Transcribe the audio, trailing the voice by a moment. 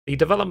The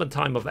development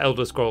time of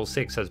Elder Scrolls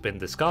 6 has been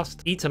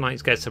discussed,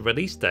 Eternights gets a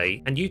release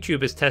date, and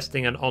YouTube is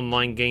testing an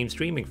online game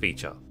streaming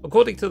feature.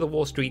 According to the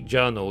Wall Street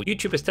Journal,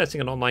 YouTube is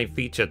testing an online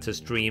feature to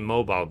stream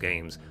mobile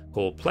games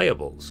called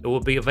Playables. It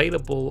will be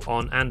available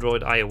on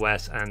Android,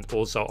 iOS, and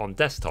also on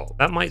desktop.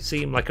 That might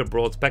seem like a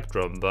broad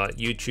spectrum, but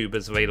YouTube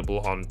is available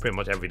on pretty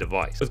much every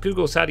device. With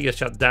Google Stadia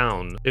shut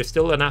down, there's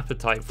still an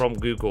appetite from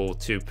Google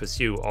to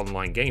pursue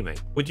online gaming.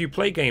 Would you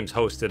play games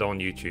hosted on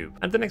YouTube?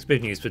 And the next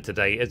big news for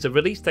today is the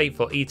release date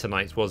for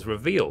Eternights was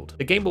revealed.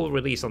 The game will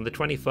release on the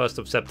 21st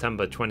of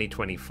September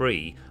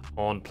 2023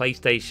 on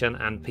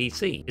PlayStation and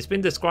PC. It's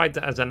been described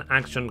as an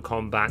action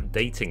combat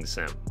dating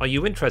sim. Are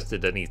you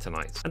interested in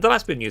Eternights? And the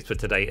last big news for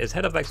today is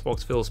head of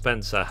Xbox Phil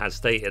Spencer has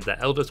stated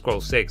that Elder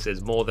Scrolls 6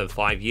 is more than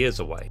 5 years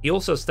away. He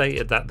also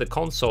stated that the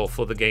console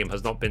for the game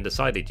has not been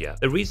decided yet.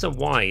 The reason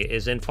why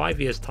is in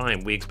 5 years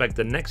time we expect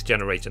the next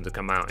generation to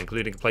come out,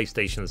 including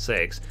PlayStation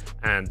 6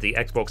 and the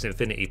Xbox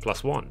Infinity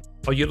Plus One.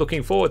 Are you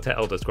looking forward to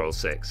Elder Scrolls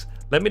 6?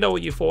 Let me know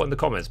what you thought in the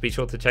comments. Be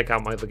sure to check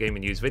out my other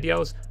gaming news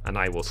videos, and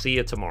I will see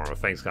you tomorrow.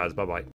 Thanks guys, bye bye.